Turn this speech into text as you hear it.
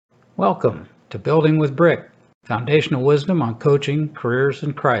Welcome to Building with Brick, foundational wisdom on coaching, careers,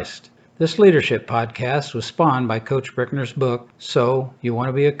 and Christ. This leadership podcast was spawned by Coach Brickner's book, So You Want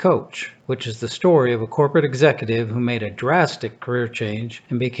to Be a Coach, which is the story of a corporate executive who made a drastic career change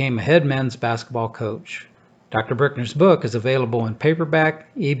and became a head men's basketball coach. Dr. Brickner's book is available in paperback,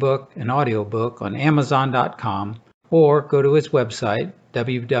 ebook, and audiobook on Amazon.com, or go to his website,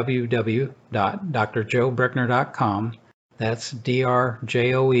 www.drjoebrickner.com. That's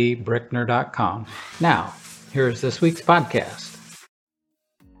DRJOE Brickner.com. Now, here's this week's podcast.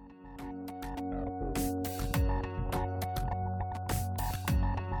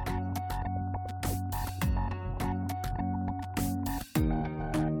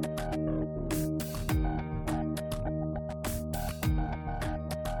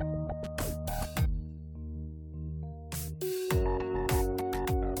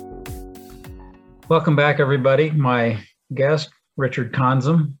 Welcome back, everybody. My guest, Richard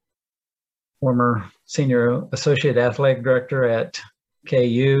Conzum, former Senior Associate Athletic Director at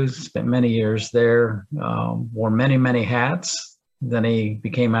KU, spent many years there, wore many hats. Then he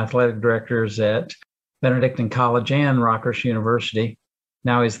became Athletic Directors at Benedictine College and Rockhurst University.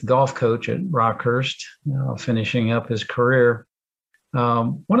 Now he's the golf coach at Rockhurst, finishing up his career.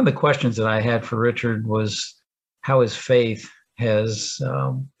 One of the questions that I had for Richard was how his faith has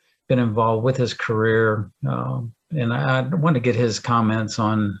been involved with his career. And I want to get his comments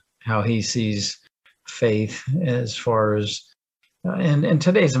on how he sees faith as far as in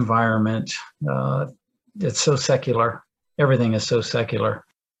today's environment. It's so secular. Everything is so secular.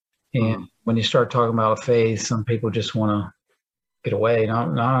 And when you start talking about faith, some people just want to get away.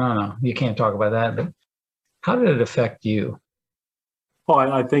 No. You can't talk about that. But how did it affect you?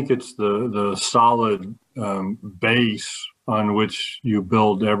 Well, I think it's the solid base on which you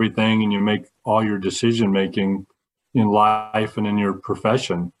build everything and you make all your decision making in life and in your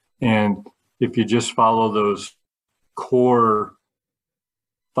profession. And if you just follow those core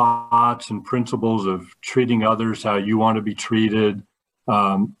thoughts and principles of treating others how you want to be treated,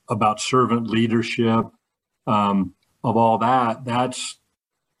 about servant leadership, of all that,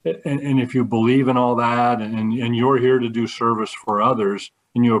 and if you believe in all that and you're here to do service for others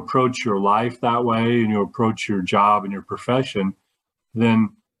and you approach your life that way and you approach your job and your profession,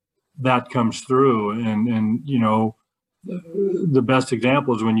 then that comes through. And you know, the best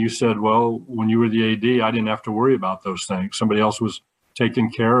example is when you said, well, when you were the AD, I didn't have to worry about those things. Somebody else was taking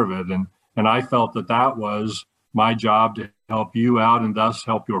care of it. And I felt that was my job to help you out and thus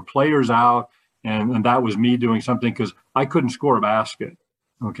help your players out. And that was me doing something because I couldn't score a basket.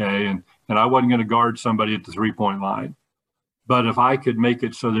 Okay. And I wasn't going to guard somebody at the 3-point line. But if I could make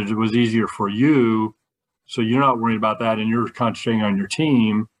it so that it was easier for you, so you're not worried about that and you're concentrating on your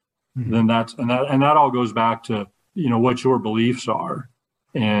team, then that all goes back to, you know, what your beliefs are.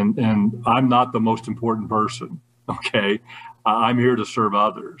 And I'm not the most important person. Okay. I'm here to serve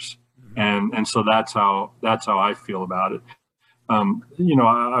others. And so that's how I feel about it. You know,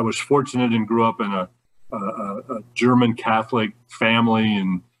 I was fortunate and grew up in a German Catholic family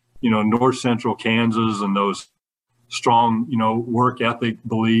in, you know, north central Kansas, and those strong, you know, work ethic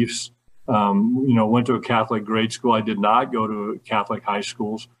beliefs. You know, went to a Catholic grade school. I did not go to Catholic high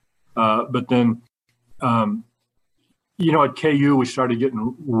schools. But then, you know, at KU, we started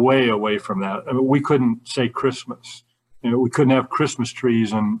getting way away from that. I mean, we couldn't say Christmas. You know, we couldn't have Christmas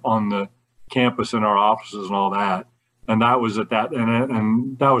trees on the campus in our offices and all that. And that was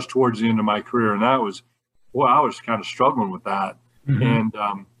and that was towards the end of my career. And that was, well, I was kind of struggling with that. And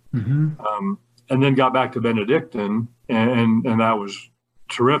then got back to Benedictine, and that was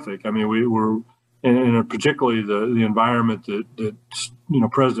terrific. I mean, we were in particularly the environment that you know,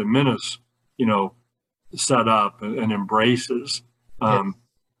 President Minnis, you know, set up and embraces. And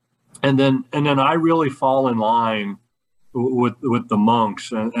then I really fall in line with the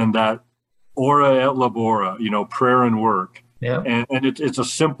monks and that ora et labora, you know, prayer and work. Yeah. And it's a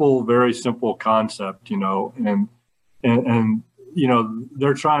simple, very simple concept, you know, and you know,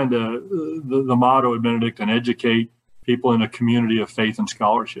 they're trying to, the motto at Benedictine, educate people in a community of faith and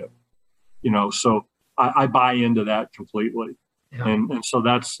scholarship, you know, so I buy into that completely. Yeah. And so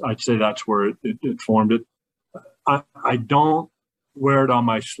I'd say that's where it formed it. I don't wear it on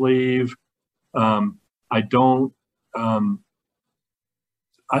my sleeve. I don't,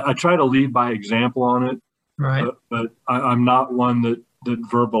 I try to lead by example on it, right? But I'm not one that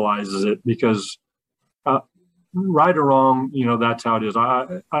verbalizes it because, right or wrong, you know, that's how it is.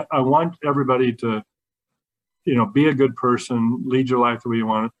 I want everybody to, you know, be a good person, lead your life the way you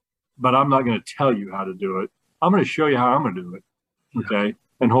want it, but I'm not going to tell you how to do it. I'm going to show you how I'm going to do it. Okay.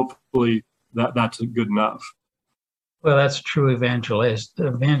 And hopefully that's good enough. Well, that's true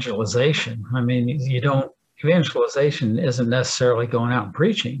evangelization. I mean, evangelization isn't necessarily going out and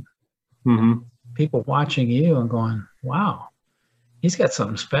preaching. Mm-hmm. People watching you and going, wow, he's got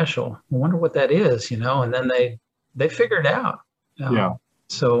something special. I wonder what that is, and then they figure it out. Yeah.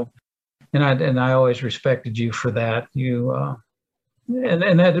 So, and I always respected you for that.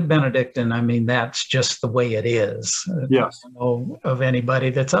 And at Benedictine, I mean, that's just the way it is. Yes. I don't know of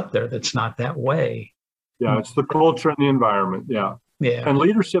anybody that's up there that's not that way. Yeah, it's the culture and the environment. Yeah. Yeah. And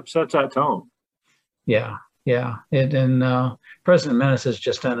leadership sets that tone. Yeah. Yeah. And President Menace has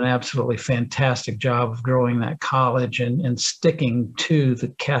just done an absolutely fantastic job of growing that college and sticking to the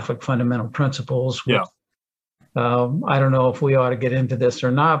Catholic fundamental principles. Yeah. I don't know if we ought to get into this or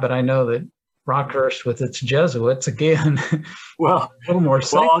not, but I know that Rockhurst with its Jesuits, again, well, a little more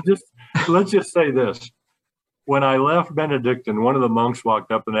safe. Well, let's just say this. When I left Benedictine, one of the monks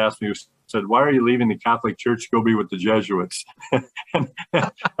walked up and asked me, said, "Why are you leaving the Catholic Church to go be with the Jesuits?" And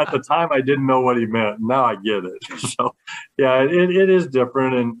at the time, I didn't know what he meant. Now I get it. So, yeah, it is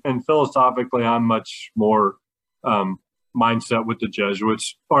different. And philosophically, I'm much more mindset with the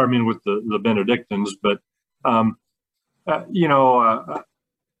Jesuits, or I mean, with the Benedictines. But,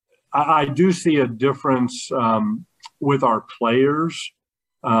 I do see a difference with our players,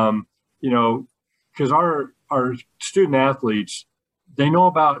 because our student athletes, they know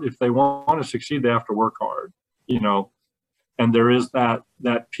about if they want to succeed, they have to work hard, and there is that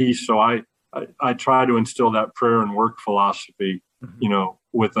piece. So I try to instill that prayer and work philosophy,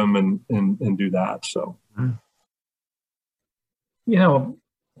 with them and do that. So,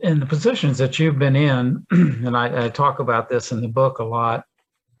 in the positions that you've been in, and I talk about this in the book a lot,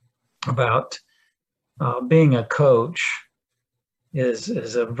 about being a coach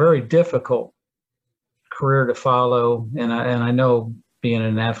is a very difficult career to follow, and I know being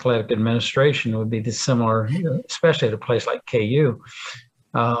in athletic administration would be similar, especially at a place like KU.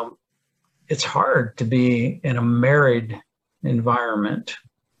 It's hard to be in a married environment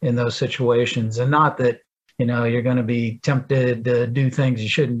in those situations, and not that you're going to be tempted to do things you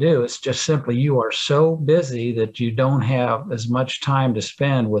shouldn't do. It's just simply you are so busy that you don't have as much time to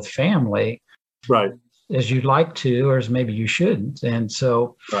spend with family, right, as you'd like to, or as maybe you shouldn't. And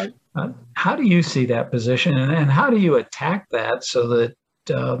so, right. How do you see that position, and how do you attack that so that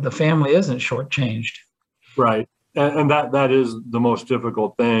the family isn't shortchanged? Right, and that is the most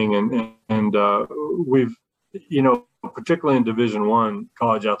difficult thing, and we've, particularly in Division I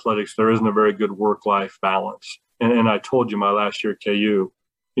college athletics, there isn't a very good work-life balance. And I told you my last year at KU,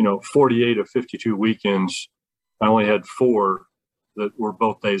 48 of 52 weekends, I only had 4 that were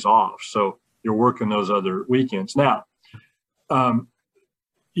both days off. So you're working those other weekends. Now,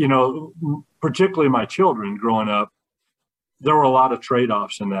 particularly my children growing up, there were a lot of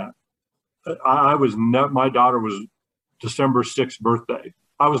trade-offs in that. My daughter was December 6th birthday.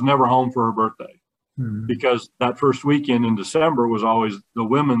 I was never home for her birthday because that first weekend in December was always the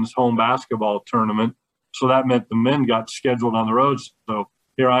women's home basketball tournament. So that meant the men got scheduled on the road. So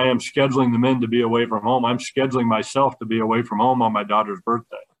here I am scheduling the men to be away from home. I'm scheduling myself to be away from home on my daughter's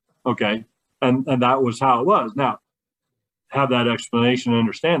birthday. Okay. And that was how it was. Now, have that explanation and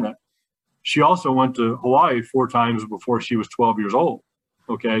understand that. She also went to Hawaii 4 times before she was 12 years old.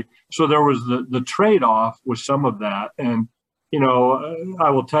 Okay. So there was the trade-off with some of that. And, I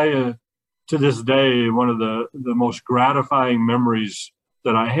will tell you, to this day, one of the most gratifying memories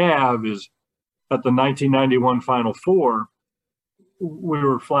that I have is at the 1991 Final Four, we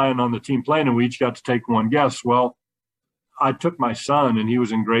were flying on the team plane and we each got to take one guest. Well, I took my son and he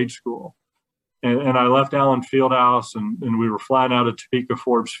was in grade school. And I left Allen Fieldhouse and we were flying out of Topeka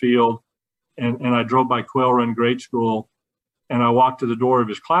Forbes Field. And I drove by Quail Run Grade School and I walked to the door of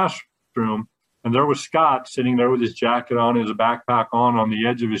his classroom and there was Scott sitting there with his jacket on, his backpack on the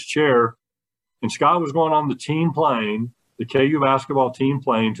edge of his chair. And Scott was going on the team plane, the KU basketball team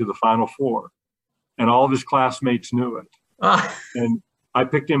plane, to the Final Four. And all of his classmates knew it. And I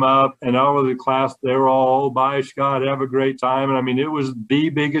picked him up and out of the class, they were all, "Oh, bye, Scott, have a great time." And I mean, it was the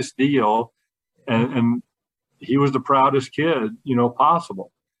biggest deal. And he was the proudest kid,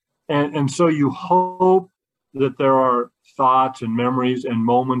 possible. And so you hope that there are thoughts and memories and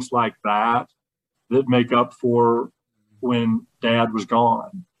moments like that make up for when Dad was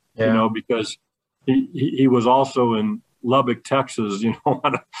gone, because he was also in Lubbock, Texas,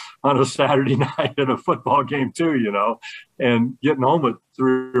 on a Saturday night at a football game too, and getting home at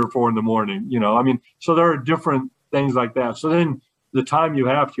 3 or 4 in the morning, I mean, so there are different things like that. So then the time you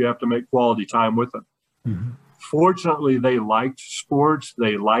have to make quality time with them. Mm-hmm. Fortunately, they liked sports.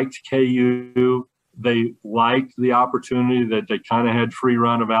 They liked KU. They liked the opportunity that they kind of had free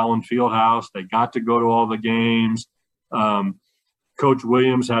run of Allen Fieldhouse. They got to go to all the games. Coach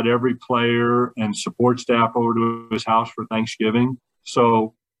Williams had every player and support staff over to his house for Thanksgiving.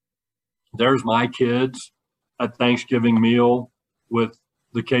 So there's my kids at Thanksgiving meal with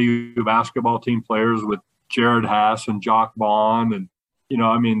the KU basketball team players, with Jared Haas and Jock Bond. And,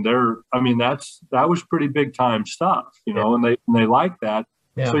 that was pretty big time stuff, and they like that.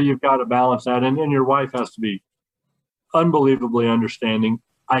 Yeah. So you've got to balance that. And then your wife has to be unbelievably understanding.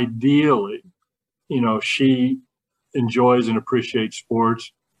 Ideally, she enjoys and appreciates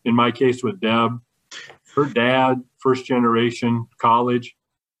sports. In my case with Deb, her dad, first generation college,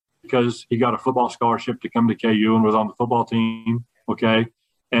 because he got a football scholarship to come to KU and was on the football team. Okay.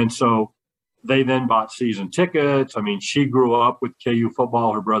 And so they then bought season tickets. She grew up with KU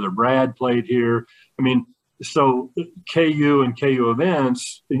football. Her brother Brad played here. So KU and KU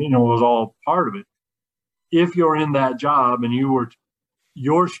events, was all part of it. If you're in that job and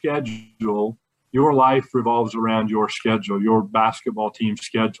your schedule, your life revolves around your schedule, your basketball team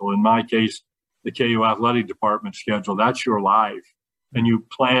schedule. In my case, the KU athletic department schedule, that's your life. And you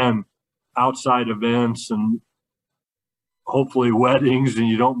plan outside events and hopefully weddings, and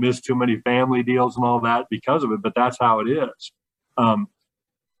you don't miss too many family deals and all that because of it, but that's how it is.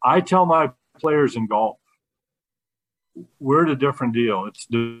 I tell my players in golf, we're at a different deal. It's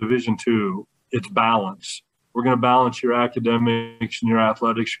Division II. It's balance. We're going to balance your academics and your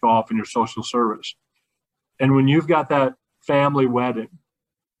athletics, golf, and your social service. And when you've got that family wedding,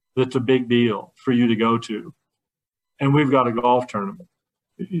 that's a big deal for you to go to, and we've got a golf tournament,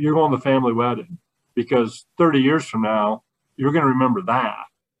 you're going to the family wedding, because 30 years from now, you're going to remember that.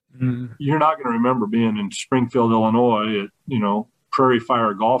 Mm-hmm. You're not going to remember being in Springfield, Illinois at, Prairie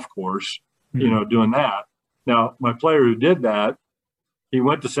Fire Golf Course, mm-hmm. Doing that. Now, my player who did that, he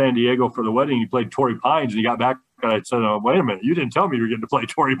went to San Diego for the wedding. He played Torrey Pines, and he got back. And I said, "Oh, wait a minute! You didn't tell me you were getting to play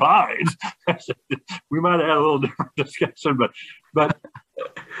Torrey Pines." We might have had a little different discussion, but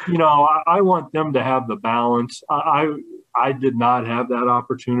I want them to have the balance. I did not have that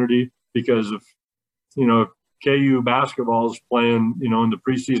opportunity because of, if KU basketball is playing, in the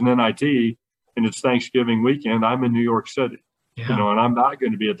preseason NIT, and it's Thanksgiving weekend, I'm in New York City, and I'm not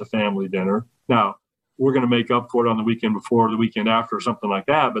going to be at the family dinner. Now, we're going to make up for it on the weekend before, the weekend after, or something like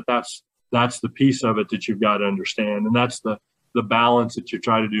that. But that's the piece of it that you've got to understand. And that's the balance that you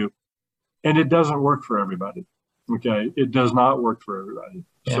try to do. And it doesn't work for everybody. Okay. It does not work for everybody.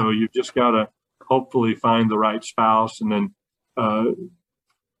 Yeah. So you've just got to hopefully find the right spouse, and then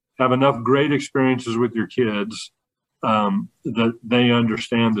have enough great experiences with your kids that they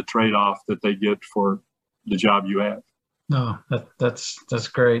understand the trade-off that they get for the job you have. No, that's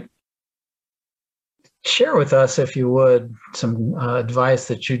great. Share with us, if you would, some advice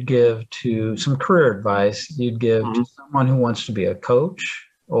that you'd give to some career advice you'd give mm-hmm. to someone who wants to be a coach,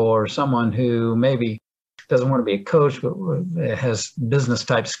 or someone who maybe doesn't want to be a coach, but has business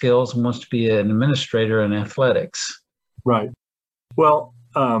type skills and wants to be an administrator in athletics. Right. Well,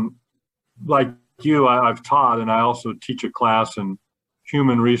 like you, I've taught, and I also teach a class in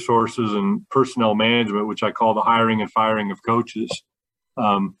human resources and personnel management, which I call the hiring and firing of coaches.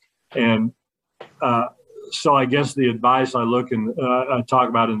 So I guess the advice I look and I talk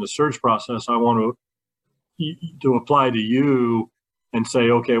about in the search process, I want to apply to you and say,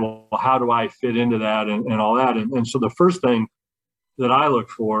 okay, well, how do I fit into that and all that? And so the first thing that I look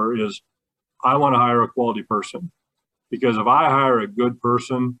for is I want to hire a quality person, because if I hire a good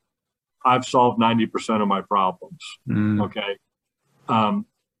person, I've solved 90% of my problems. Mm. Okay.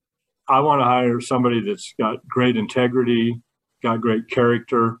 I want to hire somebody that's got great integrity, got great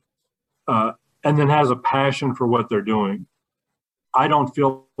character, and then has a passion for what they're doing. I don't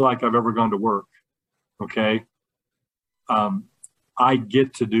feel like I've ever gone to work. Okay. I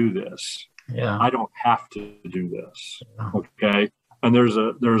get to do this. Yeah. I don't have to do this. Yeah. Okay. And there's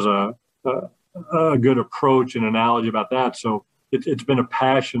a good approach and analogy about that. So it's been a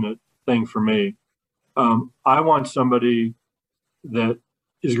passionate thing for me. I want somebody that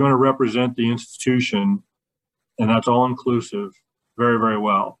is going to represent the institution, and that's all inclusive, very, very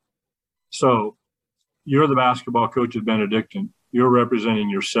well. So you're the basketball coach at Benedictine. You're representing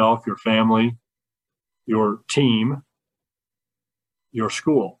yourself, your family, your team, your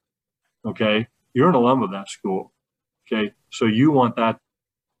school. Okay. You're an alum of that school. Okay. So you want that.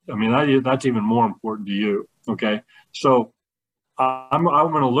 I mean, that's even more important to you. Okay. So I'm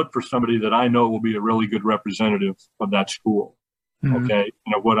going to look for somebody that I know will be a really good representative of that school. Mm-hmm. Okay.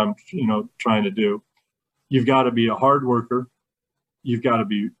 What I'm, trying to do. You've got to be a hard worker. You've got to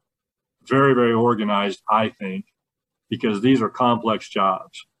be very, very organized, I think, because these are complex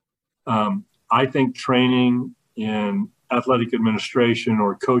jobs. I think training in athletic administration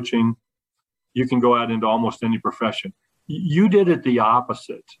or coaching, you can go out into almost any profession. You did it the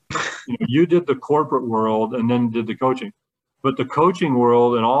opposite. You did the corporate world and then did the coaching. But the coaching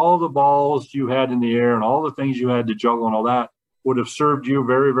world and all the balls you had in the air and all the things you had to juggle and all that would have served you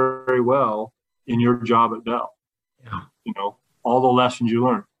very, very well in your job at Bell. Yeah. All the lessons you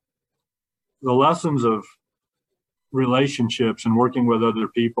learned. The lessons of relationships and working with other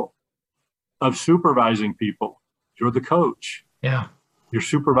people, of supervising people. You're the coach. Yeah. You're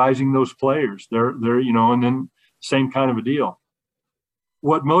supervising those players. They're and then same kind of a deal.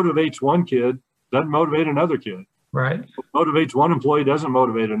 What motivates one kid doesn't motivate another kid. Right. What motivates one employee doesn't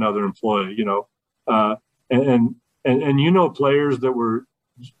motivate another employee, and players that were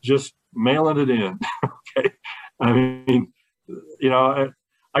just mailing it in. Okay. I mean,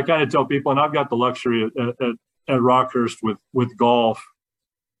 I kind of tell people, and I've got the luxury at Rockhurst with golf,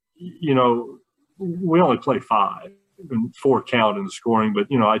 we only play 5 and 4 count in the scoring, but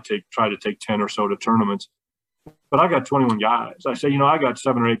I try to take 10 or so to tournaments. But I got 21 guys. I say, I got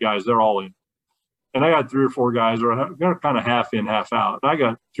 7 or 8 guys, they're all in. And I got 3 or 4 guys they're kind of half in, half out. And I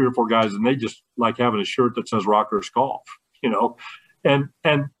got 3 or 4 guys, and they just like having a shirt that says Rockhurst Golf, And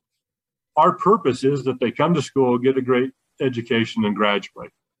our purpose is that they come to school, get a great education, and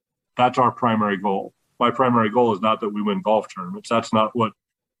graduate. That's our primary goal. My primary goal is not that we win golf tournaments. That's not what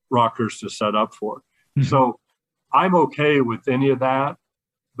Rockhurst is set up for. Mm-hmm. So I'm okay with any of that,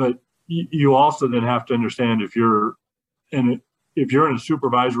 but you also then have to understand if you're in a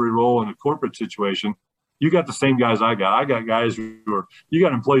supervisory role in a corporate situation, you got the same guys I got. I got guys you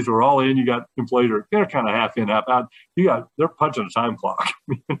got employees who are all in, you got employees who they're kind of half in, half out. They're punching a time clock,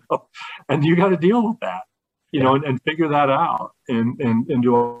 and you got to deal with that, and figure that out and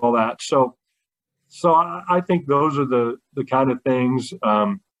do all that. So I think those are the kind of things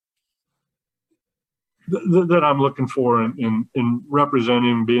that I'm looking for in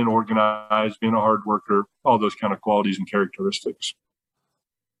representing, being organized, being a hard worker, all those kind of qualities and characteristics.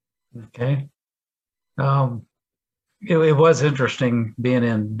 Okay. It was interesting being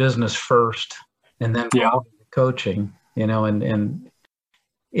in business first and then coaching, and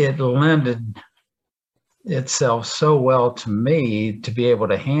it lended itself so well to me to be able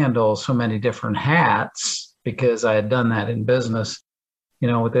to handle so many different hats because I had done that in business.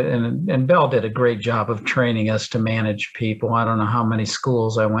 With it, and Bell did a great job of training us to manage people. I don't know how many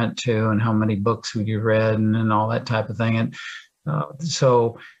schools I went to and how many books you read and all that type of thing. And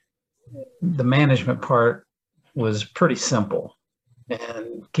so the management part was pretty simple,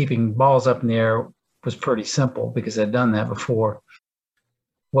 and keeping balls up in the air was pretty simple because I'd done that before.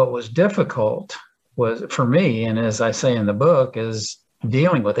 What was difficult was for me, and as I say in the book, is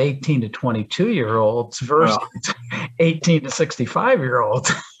dealing with 18 to 22-year-olds versus 18 to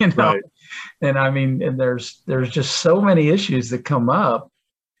 65-year-olds, Right. And I mean, and there's just so many issues that come up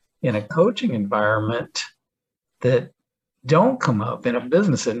in a coaching environment that don't come up in a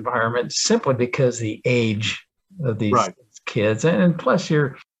business environment simply because the age of these kids. And plus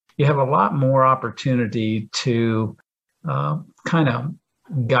you have a lot more opportunity to kind of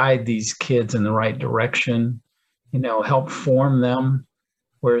guide these kids in the right direction, help form them.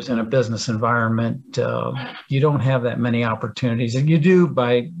 Whereas in a business environment, you don't have that many opportunities. And you do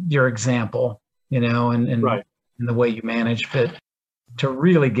by your example, and the way you manage. But to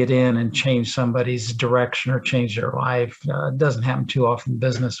really get in and change somebody's direction or change their life doesn't happen too often in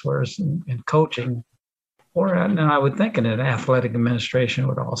business. Whereas in coaching, and I would think in an athletic administration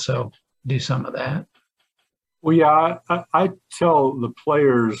would also do some of that. Well, yeah, I tell the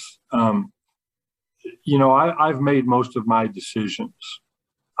players, I've made most of my decisions.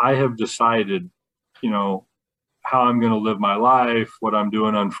 I have decided, how I'm going to live my life, what I'm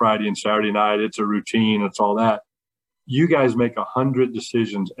doing on Friday and Saturday night. It's a routine. It's all that. You guys make 100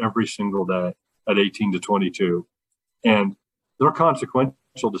 decisions every single day at 18 to 22, and they're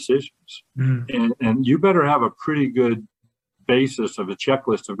consequential decisions. Mm. And you better have a pretty good basis of a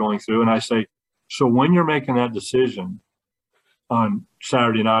checklist of going through. And I say, so when you're making that decision on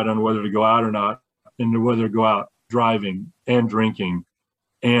Saturday night on whether to go out or not, and whether to go out driving and drinking,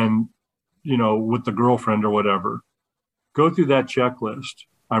 and, with the girlfriend or whatever, go through that checklist.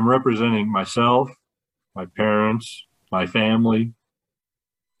 I'm representing myself, my parents, my family,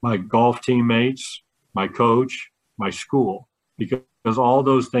 my golf teammates, my coach, my school, because all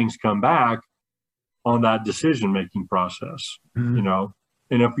those things come back on that decision-making process, And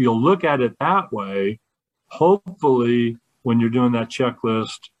if you'll look at it that way, hopefully when you're doing that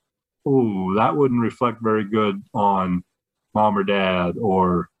checklist, that wouldn't reflect very good on mom or dad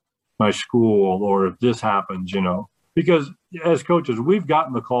or my school, or if this happens, because as coaches, we've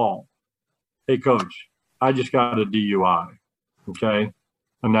gotten the call. Hey, coach, I just got a DUI. Okay.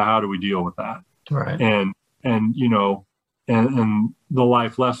 And now how do we deal with that? Right. And and the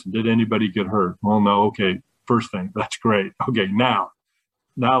life lesson. Did anybody get hurt? Well, no. Okay, first thing, that's great. Okay, now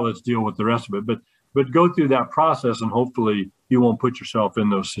let's deal with the rest of it. But go through that process, and hopefully you won't put yourself in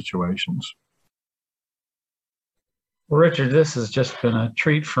those situations. Well, Richard, this has just been a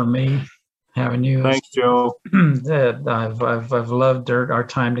treat for me having you. Thanks, Joe. I've loved our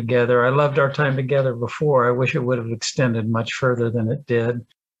time together. I loved our time together before. I wish it would have extended much further than it did.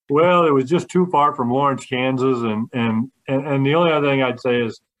 Well, it was just too far from Lawrence, Kansas, and the only other thing I'd say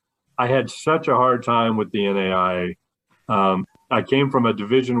is I had such a hard time with the NAIA. I came from a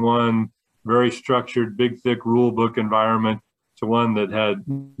Division I, very structured, big, thick rule book environment to one that had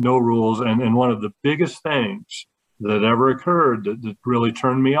no rules. And one of the biggest things that ever occurred that really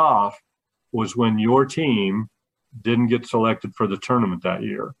turned me off was when your team didn't get selected for the tournament that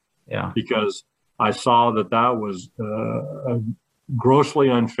year. Yeah. Because I saw that was grossly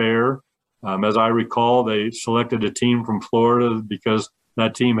unfair. As I recall, they selected a team from Florida because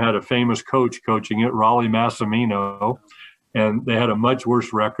that team had a famous coach coaching it, Raleigh Massimino, and they had a much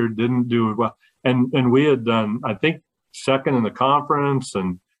worse record, didn't do well. And we had done, I think, second in the conference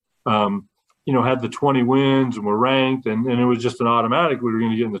and, had the 20 wins and were ranked, and it was just an automatic we were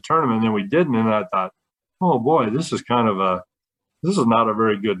going to get in the tournament, and then we didn't. And I thought, oh boy, this is not a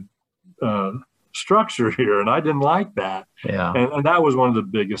very good structure here, and I didn't like that. Yeah. And that was one of the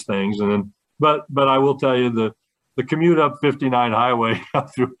biggest things. And then, but I will tell you the commute up 59 Highway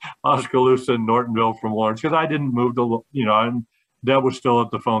up through Oskaloosa and Nortonville from Lawrence, because I didn't move to, and Deb was still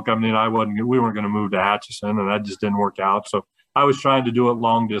at the phone company, and we weren't going to move to Atchison, and that just didn't work out. So I was trying to do it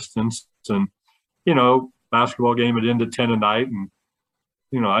long distance, and basketball game would end at 10 at night, and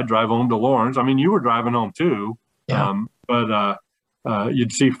I'd drive home to Lawrence. I mean, you were driving home too. Yeah. But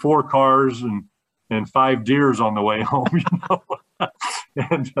you'd see 4 cars and 5 deers on the way home,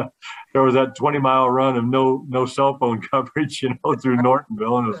 and there was that 20-mile run of no cell phone coverage, through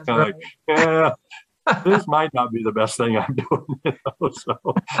Nortonville, and it was kind of like, yeah, this might not be the best thing I'm doing, So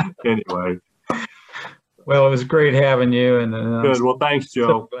anyway. Well, it was great having you, and good. Well, thanks, Joe.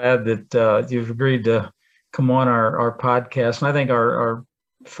 So glad that you've agreed to come on our podcast, and I think our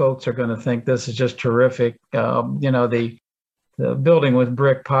folks are going to think this is just terrific. The Building with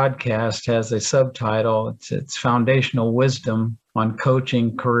Brick podcast has a subtitle. It's Foundational Wisdom on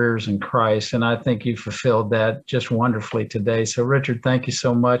Coaching Careers in Christ. And I think you fulfilled that just wonderfully today. So, Richard, thank you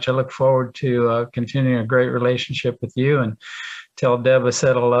so much. I look forward to continuing a great relationship with you, and tell Deb I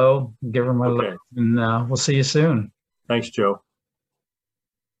said hello, give her my love, and we'll see you soon. Thanks, Joe.